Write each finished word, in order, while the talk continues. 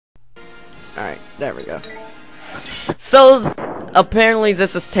Alright, there we go. So, apparently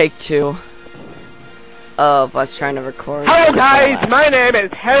this is take 2 of us trying to record. Hello guys, my name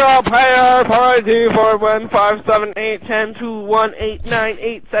is Hello Player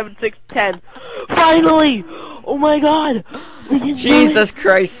 4241578102189876710. Finally! Oh my god! Jesus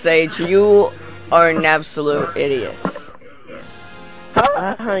Christ, Sage, you are an absolute idiot.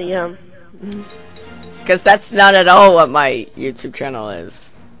 Yeah. Because that's not at all what my YouTube channel is.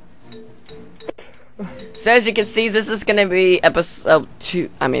 So as you can see, this is gonna be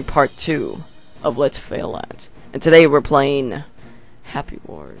part 2 of Let's Fail At. And today we're playing Happy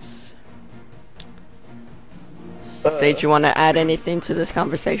Wars. Sage, you wanna add anything to this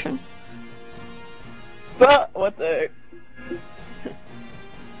conversation? What the heck?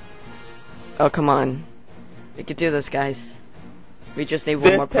 Oh, come on. We can do this, guys. We just need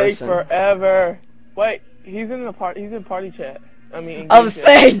one more person. This takes forever. Wait, he's in party chat. I mean, oh,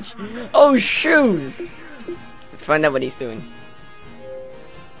 Sage! Oh, shoes! Let's find out what he's doing.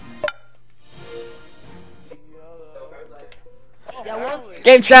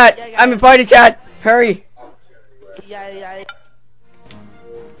 Game chat! I'm in party chat! Hurry! Yeah.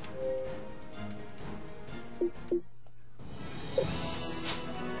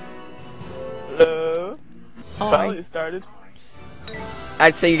 Hello? Finally started.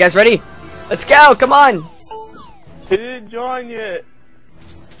 Alright, so you guys ready? Let's go! Come on! He didn't join yet.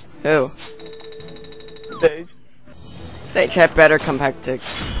 Who? Sage. Sage had better come back to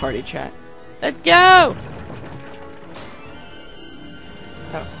party chat. Let's go!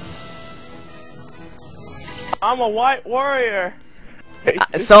 Oh. I'm a white warrior.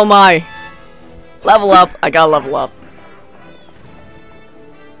 So am I. Level up. I gotta level up.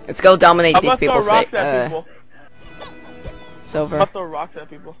 Let's go dominate these people. Silver. I'll throw rocks at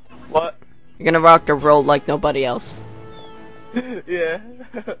people. What? You're gonna rock the world like nobody else. Yeah.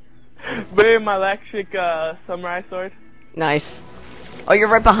 Bring my electric samurai sword. Nice. Oh, you're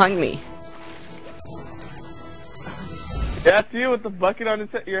right behind me. Yeah, that's you with the bucket on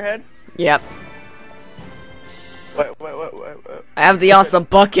your head? Yep. Wait. I have the awesome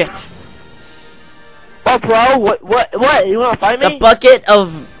bucket. Oh, bro, what? You wanna fight me? The bucket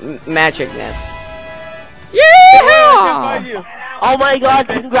of magicness. Yeah! Oh my god,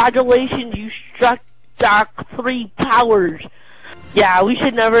 congratulations, you struck Dark 3 powers. Yeah, we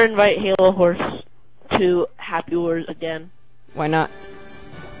should never invite Halo Horse to Happy Wars again. Why not?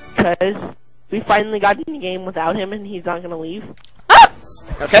 Because we finally got in the game without him and he's not gonna leave. Ah!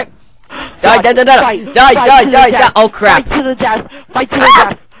 Okay. Die. Oh crap. Fight to the death.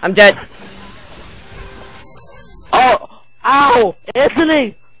 I'm dead. Oh, ow!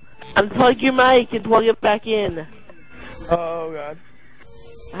 Anthony! Unplug your mic and plug it back in. Oh god.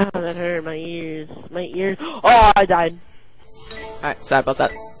 Oh, that hurt my ears. Oh, I died. Alright, sorry about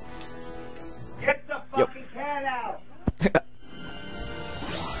that. Get the fucking cat out!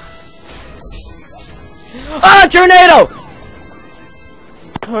 Ah, tornado!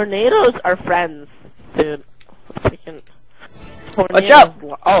 Tornadoes are friends, dude. Freaking watch out!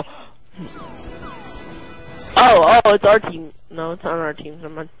 Oh, it's our team. No, it's not our team.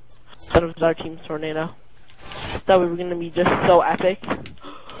 Never mind. I thought it was our team's tornado. I thought we were gonna be just so epic.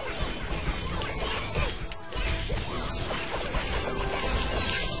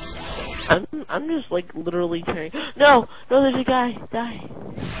 I'm just like literally tearing. No, there's a guy. Die.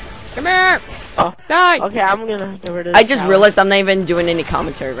 Come here. Oh, die. Okay, I'm gonna get rid of. I just realized I'm not even doing any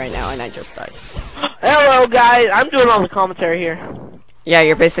commentary right now, and I just died. Hello, guys. I'm doing all the commentary here. Yeah,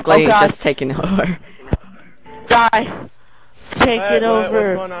 you're basically just taking over. Die. Take it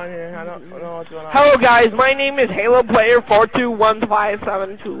over. What's going on here? I don't know what's going on. Hello guys, my name is Halo Player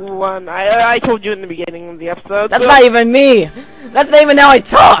 4215721. I told you in the beginning of the episode. That's not even me. That's not even how I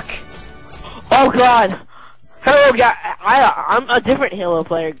talk. Oh god. Hello guys, I'm a different Halo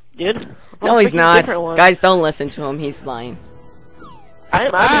player, dude. No, he's not. Guys, don't listen to him. He's lying.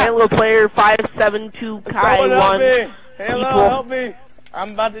 I'm Halo Player 572 Kai 1. Halo, help me.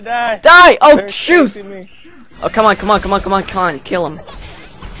 I'm about to die. Die! Oh shoot! Oh, come on, kill him.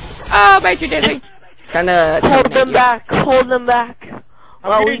 Oh, made you dizzy. Time to hold them back.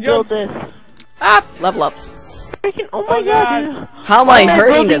 While we build this. Ah, level up. Freaking, oh my god. Dude. How am I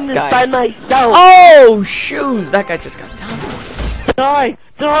hurting this guy? By myself? Oh, shoes. That guy just got done. Die.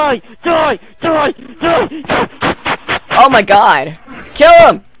 Oh my god. Kill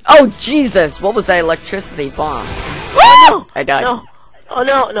him. Oh, Jesus. What was that electricity bomb? Oh, no. I died. No. Oh,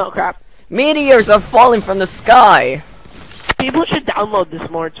 no, crap. Meteors are falling from the sky. People should download this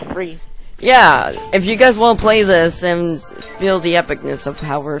more. It's free. Yeah, if you guys want to play this and feel the epicness of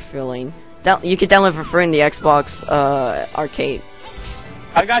how we're feeling, you can download for free in the Xbox arcade.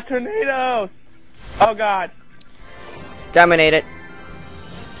 I got tornadoes. Oh god. Dominate it.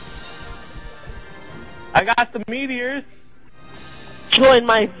 I got the meteors. Join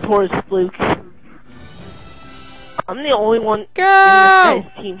my force, Luke. I'm the only one Go! in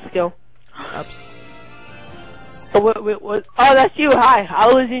this guy's team skill. Oops. Oh, what? Oh, that's you. Hi.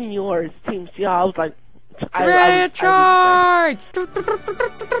 I was in yours team skill. I was like, Great charge! Wait,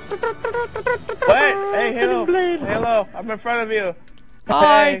 hey, hello, I'm in front of you.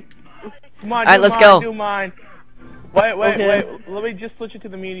 Hi. Hey. Come on, Alright, let's go. Do mine. Wait, Okay. let me just switch it to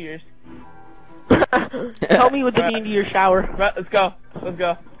the meteors. Help me with the meteor shower. Right, let's go.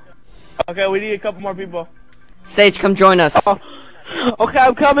 Okay, we need a couple more people. Sage, come join us. Oh. Okay,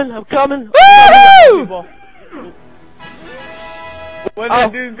 I'm coming. Woohoo! People. Where's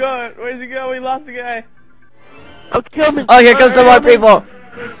that dude going? Where's he going? We lost the guy. I'm coming. Oh, here comes some more people.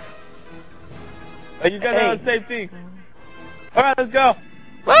 Oh, you guys are on the same thing. Alright, let's go.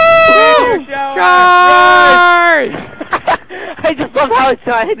 Woo! Meteor shower. Charge! I just love how it's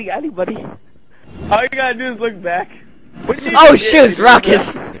not hitting anybody. All you gotta do is look back. Oh, shoot,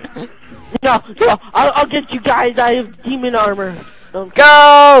 Ruckus. No, I'll get you guys. I have demon armor. Don't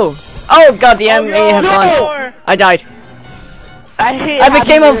Go! Oh, God, the enemy has no. launched. I died. I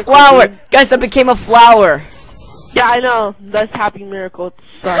became a flower. Guys, I became a flower. Yeah, I know. That's Happy Miracle. It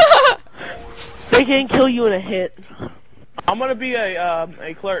sucks. They can kill you in a hit. I'm gonna be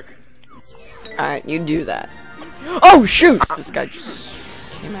a clerk. Alright, you do that. Oh, shoot! This guy just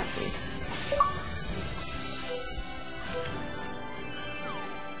came at me.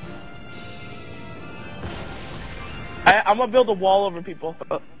 I'm gonna build a wall over people.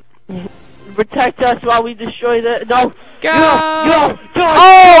 Protect us while we destroy the. No! Go! No!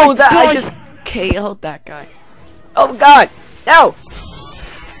 Oh, that I just KO'd that guy. Oh, God! No!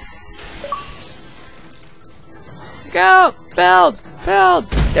 Go! Build!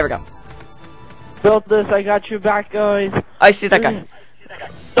 There we go. Build this. I got your back, guys. I see that guy.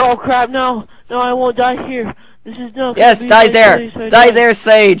 Oh crap! No! I won't die here. This is no. Yes, die there. Die there,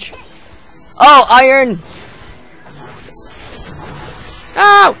 Sage. Oh, iron.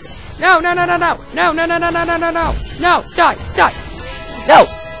 No! No! Die! No!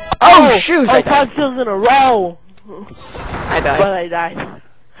 Oh, shoot! I died. 5 kills in a row. I died. But I died.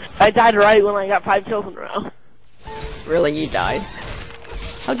 I died right when I got 5 kills in a row. Really, you died?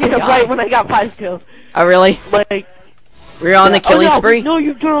 How'd you Yeah, die? right when I got 5 kills. Oh, really? Like. We're on the killing no, spree? No,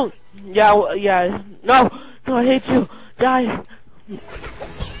 you don't. Yeah. No, I hate you. Die.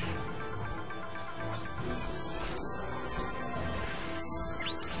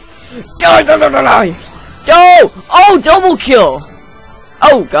 No! Oh, double kill!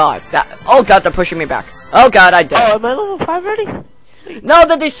 Oh god, they're pushing me back. Oh god, I died. Oh, am I level 5 already? No,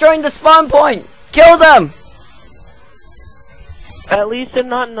 they're destroying the spawn point! Kill them! At least they're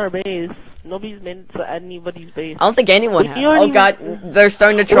not in our base. Nobody's made it to anybody's base. I don't think anyone has. We aren't Oh even- god, they're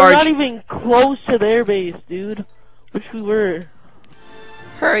starting to We're charge. not even close to their base, dude. Which we were.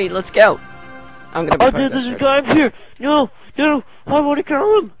 Hurry, let's go. I'm gonna be Oh, part of dude, this there's a charge. guy up here. No, I want to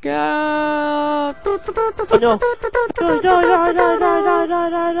kill him. Go! Oh, no. Die.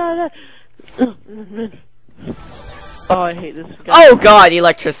 Oh, I hate this guy. Oh god,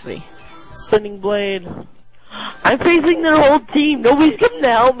 electricity. Spinning blade. I'm facing their whole team. Nobody's coming to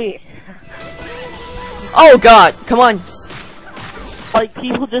help me. Oh god, come on. Like,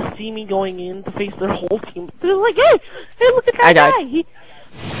 people just see me going in to face their whole team. They're like, hey, look at that I died. guy.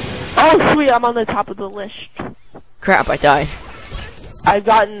 Oh, sweet, I'm on the top of the list. Crap, I died. I've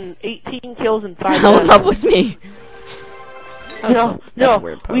gotten 18 kills in 5 What's minutes. up with me? No, That's a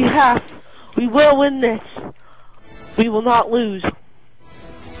weird pose. we will win this. We will not lose.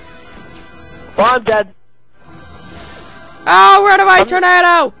 Well, I'm dead. Oh, where am I?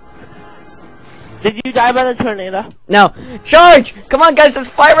 Tornado! Did you die by the tornado? No. Charge! Come on, guys, let's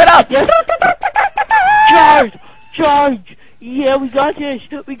fire it up! Yes. Charge! Yeah, we got this,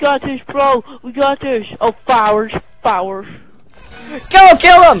 bro. We got this. Oh, flowers. Go,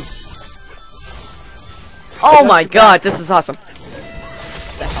 kill him! Oh my god, this is awesome.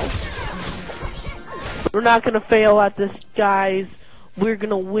 We're not gonna fail at this, guys. We're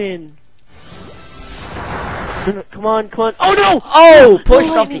gonna win. Come on. Oh no! Oh,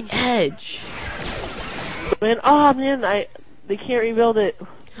 pushed off the edge. Man, they can't rebuild it.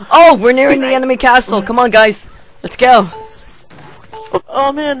 Oh, we're nearing the enemy castle. Come on, guys. Let's go.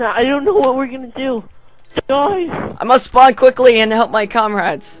 Oh man, I don't know what we're gonna do. Guys, I must spawn quickly and help my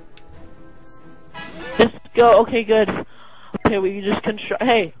comrades. just go. Okay, good. Okay, we just construct.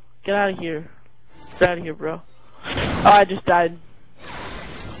 Hey, get out of here. Get out of here, bro. Oh, I just died.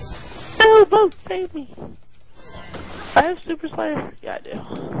 No, boat, save me. I have Super Slayer? Yeah, I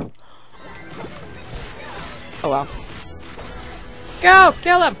do. Oh wow. Go!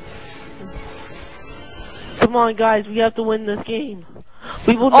 Kill him! Come on, guys, we have to win this game.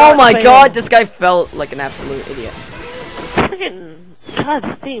 We will Oh not my fail. god, this guy felt like an absolute idiot. Freaking, God,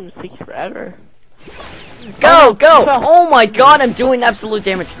 this game takes forever. Go! Go! fell. Oh my god, I'm doing absolute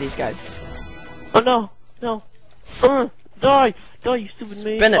damage to these guys. Oh no, no. Die! Die, you stupid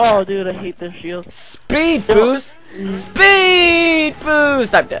me. Spin it. Oh, dude, I hate this shield. Speed boost! Speed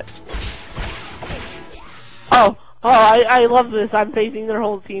boost! I'm dead. Oh, I love this. I'm facing their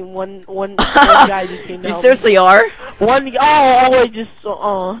whole team. One guy just came down. You seriously are? I just,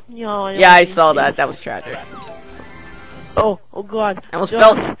 Yeah, I saw that. That was tragic. Oh god. I almost Die,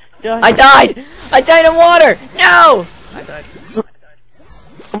 fell. die. I died! I died in water! No! I died.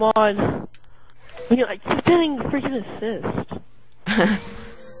 Come on. I keep getting freaking assist. I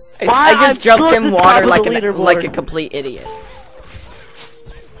just I'm jumped still in at the water top like of the a leaderboard. complete idiot.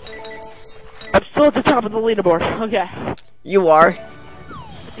 I'm still at the top of the leaderboard. Okay. You are?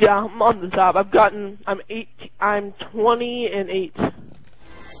 Yeah, I'm on the top. I'm 20 and 8.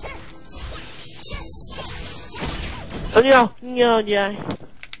 Oh no, yeah.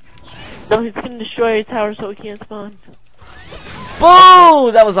 No, he's gonna destroy a tower so he can't spawn.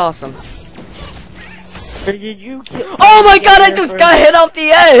 Boo! That was awesome. Or did you kill? Oh my god, I just got hit off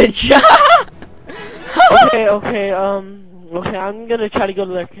the edge! Okay, I'm gonna try to go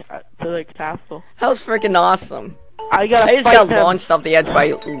to their castle. That was freaking awesome. I I just fight got them. launched off the edge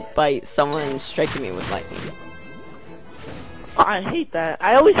by someone striking me with lightning. I hate that.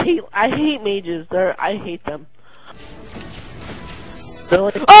 I hate mages. I hate them. They're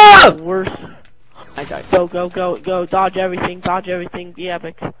like Oh! the worst. I died. Go. Dodge everything. Be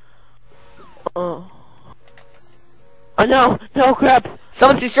epic. Oh no, crap.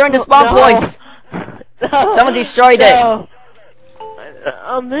 Someone's destroying the spawn No. points! No. Someone destroyed it! No.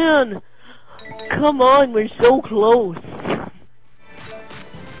 Oh man. Come on, we're so close.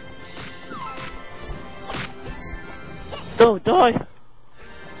 No, die.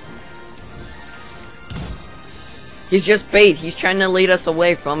 He's just bait. He's trying to lead us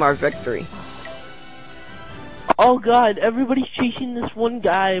away from our victory. Oh god, everybody's chasing this one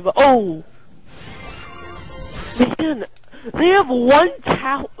guy, but oh! Man, they have one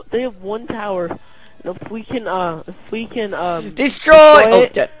tower. And if we can Destroy! Oh,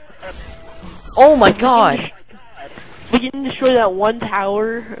 it, dead. Oh my god! we can destroy that one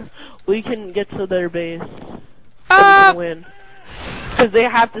tower, we can get to their base. Ah! And win. Because they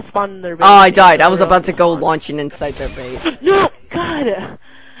have to spawn in their base. Oh, I died. I was about to go launching inside their base. No! God!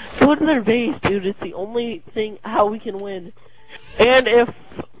 Go to their base, dude. It's the only thing how we can win. And if...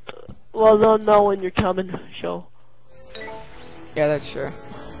 Well, they'll know when you're coming, so... Yeah, that's true.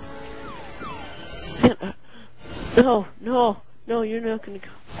 No, you're not gonna go.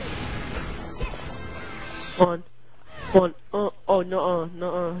 Come on. Oh,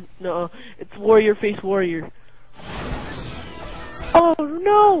 no. It's warrior face warrior. Oh,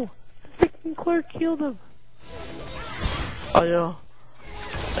 no! Freaking Clark killed him. Oh, no.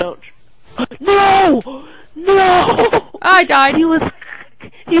 Don't. No! I died. He was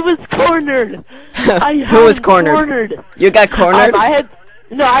cornered. Who was cornered? You got cornered? I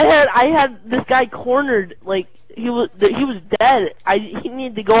had this guy cornered. Like he was dead. He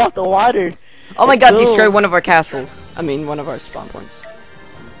needed to go off the water. Oh my god, Boom. destroy one of our castles. I mean, one of our spawn points.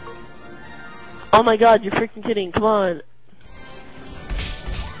 Oh my god, you're freaking kidding. Come on.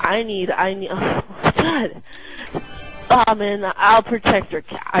 I need, oh god. Oh man, I'll protect her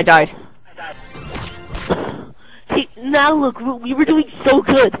cat. I died. See, now look, we were doing so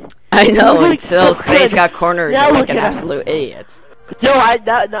good. I know, We're doing until so Sage good. got cornered Now like look an at us. absolute idiot. No,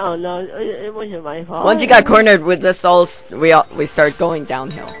 it wasn't my fault. Once you got cornered with this, we start going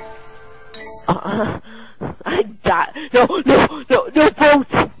downhill. I died. No, boat.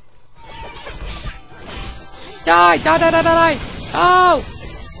 Die! Oh!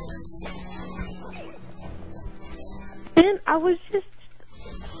 Man, I still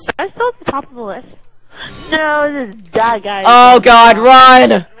at the top of the list. No, this that guy. Oh god,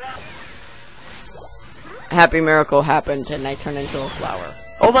 run! Happy miracle happened and I turned into a flower.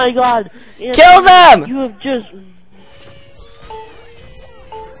 Oh my god. Anthony, Kill them! You have just...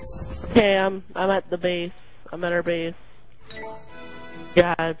 Okay, I'm at the base. I'm at our base.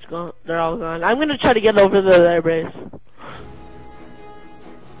 Yeah, it's gone. They're all gone. I'm gonna try to get over to their base.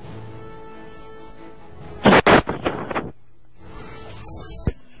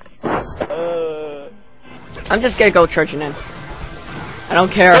 I'm just gonna go charging in. I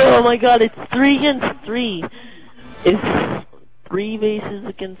don't care. Oh my god, it's 3 against 3. It's 3 bases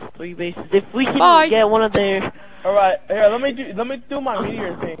against 3 bases. If we can Bye. get one of their... Alright, here, let me do my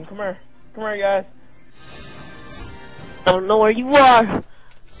meteor thing. Come here, guys. I don't know where you are.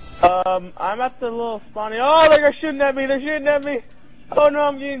 I'm at the little spawning. Oh, they're shooting at me. They're shooting at me. Oh no,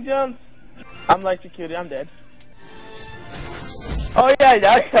 I'm getting jumped. I'm electrocuted. I'm dead. Oh yeah,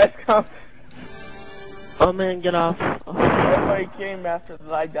 guys, come. Oh man, get off. Oh. Everybody came after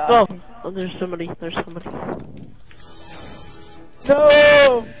I died. Oh, there's somebody.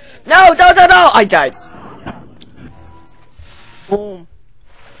 No! No, no, no, no! I died. Boom.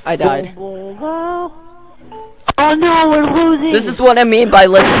 I died. Boom, boom. Oh no, we're losing. This is what I mean by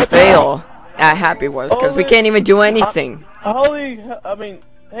let's fail at Happy Wars, because we can't even do anything.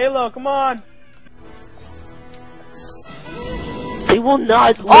 Halo, come on. They will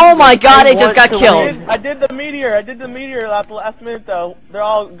not. Oh my god, I just got killed. I did the meteor at the last minute though. They're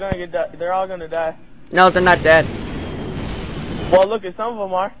all gonna die. No, they're not dead. Well, look, at some of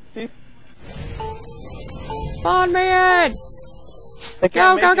them are. See? Spawn me in! They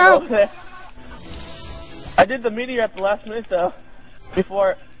Go, can't go, make it go! over there. I did the meteor at the last minute though,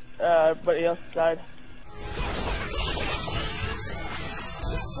 before everybody else died.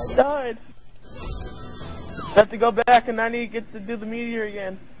 I died. I have to go back and I need to get to do the meteor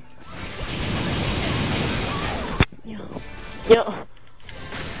again. Yeah.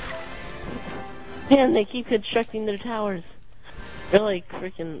 Man, they keep constructing their towers. They're like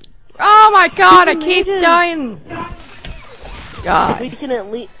freaking. Oh my god, I keep dying! God. We can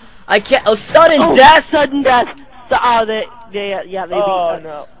at least. I can't. Oh, sudden death! Sudden death! Yeah, they beat Oh us.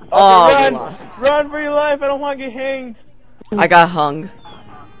 no. Okay, Oh, run! we lost. Run for your life! I don't want to get hanged. I got hung.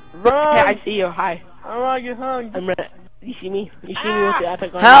 Run! Hey, I see you. Hi. I don't want to get hung. I'm ready. You see me? You see me with the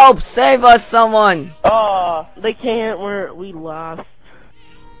epic armor? Help! Save us, someone! Oh. They can't. We lost.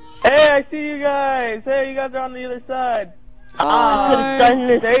 Hey, I see you guys! Hey, you guys are on the other side. I could have done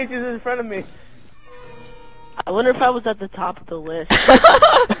this. Sage is in front of me. I wonder if I was at the top of the list.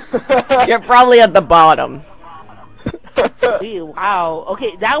 You're probably at the bottom. Gee, wow.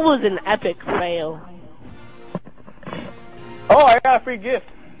 Okay, that was an epic fail. Oh, I got a free gift.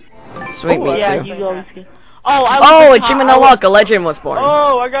 Sweet, me Yeah, too. you always get. Oh, Oh, achievement unlocked! A legend was born.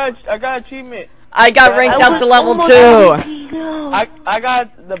 Oh, I got achievement. I got ranked up to level 2. I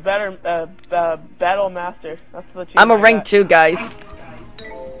got the better battle master. That's the achievement. I'm a rank 2, guys.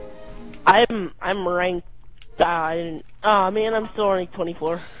 I'm ranked. Oh man, I'm still rank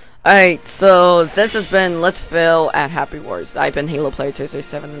 24. Alright, so this has been Let's Fail at Happy Wars. I've been Halo Player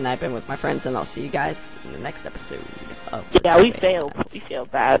 237, and I've been with my friends, and I'll see you guys in the next episode of Yeah, Let's we failed. We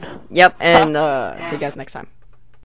failed bad. Yep, and see you guys next time.